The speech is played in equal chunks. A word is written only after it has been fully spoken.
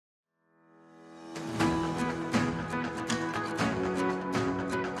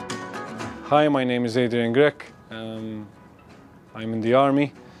Hi, my name is Adrian Grech. I'm in the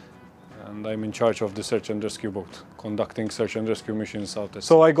army and I'm in charge of the search and rescue boat, conducting search and rescue missions out there.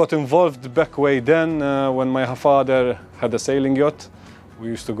 So I got involved back way then when my father had a sailing yacht. We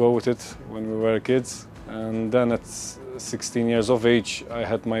used to go with it when we were kids. And then at 16 years of age, I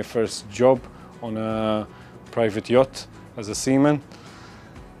had my first job on a private yacht as a seaman.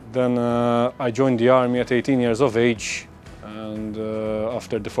 Then I joined the army at 18 years of age, and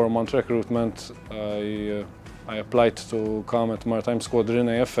after the 4-month recruitment, I applied to come at Maritime Squadron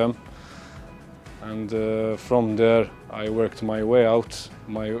AFM, and from there I worked my way out,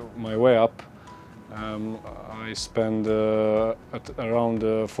 my way up. I spent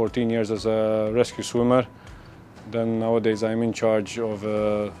around 14 years as a rescue swimmer. Then nowadays I'm in charge of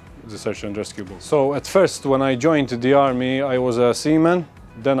the search and rescue boat. So at first, when I joined the army, I was a seaman.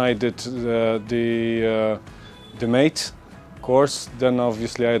 Then I did the mate course. Then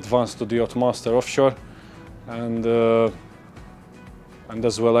obviously I advanced to the yacht master offshore, and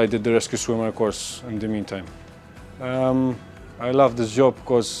as well I did the rescue swimmer course in the meantime. I love this job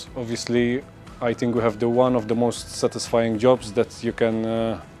because obviously I think we have one of the most satisfying jobs that you can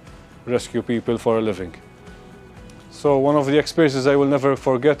rescue people for a living. So one of the experiences I will never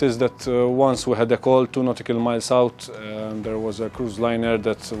forget is that once we had a call 2 nautical miles out, and there was a cruise liner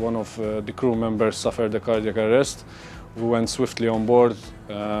that one of the crew members suffered a cardiac arrest. We went swiftly on board,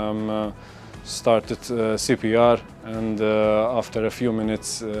 started CPR, and after a few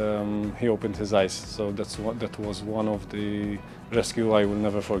minutes he opened his eyes. So that was one of the rescue I will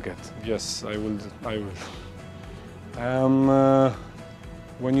never forget. Yes, I will.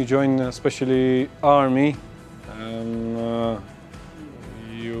 When you join, especially army,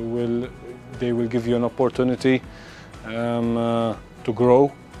 they will give you an opportunity to grow,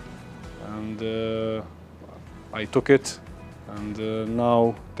 and I took it, and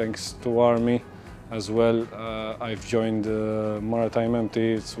now thanks to army as well, I've joined Maritime MT.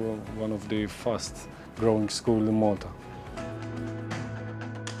 It's one of the fast growing schools in Malta.